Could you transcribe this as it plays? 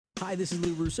Hi, this is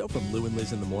Lou Russo from Lou and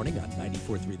Liz in the Morning on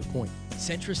 94.3 The Point.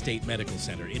 CentraState Medical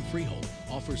Center in Freehold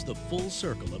offers the full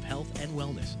circle of health and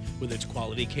wellness with its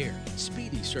quality care,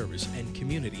 speedy service, and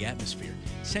community atmosphere.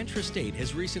 CentraState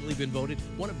has recently been voted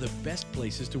one of the best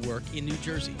places to work in New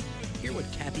Jersey. Hear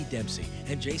what Kathy Dempsey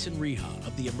and Jason Reha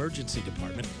of the Emergency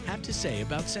Department have to say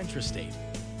about CentraState.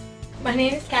 My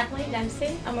name is Kathleen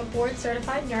Dempsey. I'm a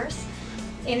board-certified nurse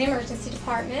in the emergency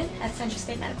department at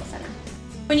CentraState Medical Center.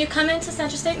 When you come into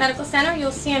CentraState Medical Center, you'll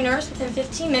see a nurse within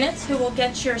 15 minutes who will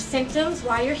get your symptoms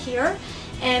while you're here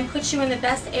and put you in the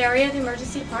best area of the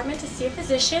emergency department to see a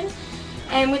physician.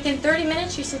 And within 30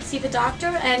 minutes, you should see the doctor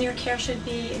and your care should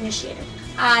be initiated.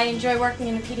 I enjoy working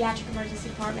in the pediatric emergency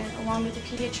department along with the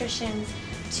pediatricians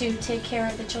to take care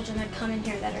of the children that come in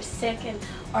here that are sick and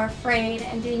are afraid,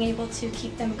 and being able to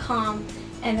keep them calm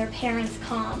and their parents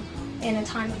calm in a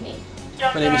time of need.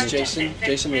 My name is Jason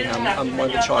Reha. I'm one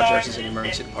of the charge nurses in the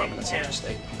emergency department at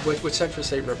CentraState. What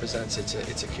CentraState represents,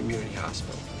 it's a community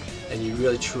hospital, and you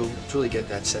really truly get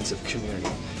that sense of community.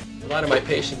 A lot of my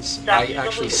patients I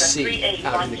actually see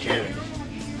out in the community.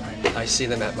 I see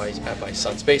them at my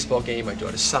son's baseball game, my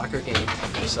daughter's soccer game,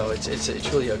 so it's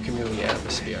truly a community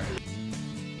atmosphere.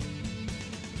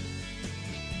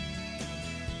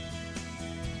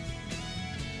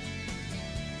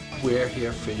 We're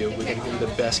here for you. We're going to give you the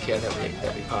best care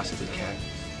that we possibly can.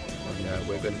 And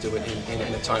we're going to do it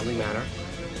in a timely manner.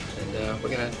 And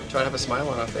we're going to try to have a smile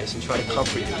on our face and try to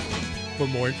comfort you. For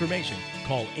more information,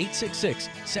 call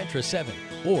 866-CENTRA-7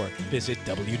 or visit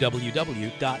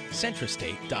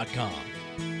www.centrastate.com.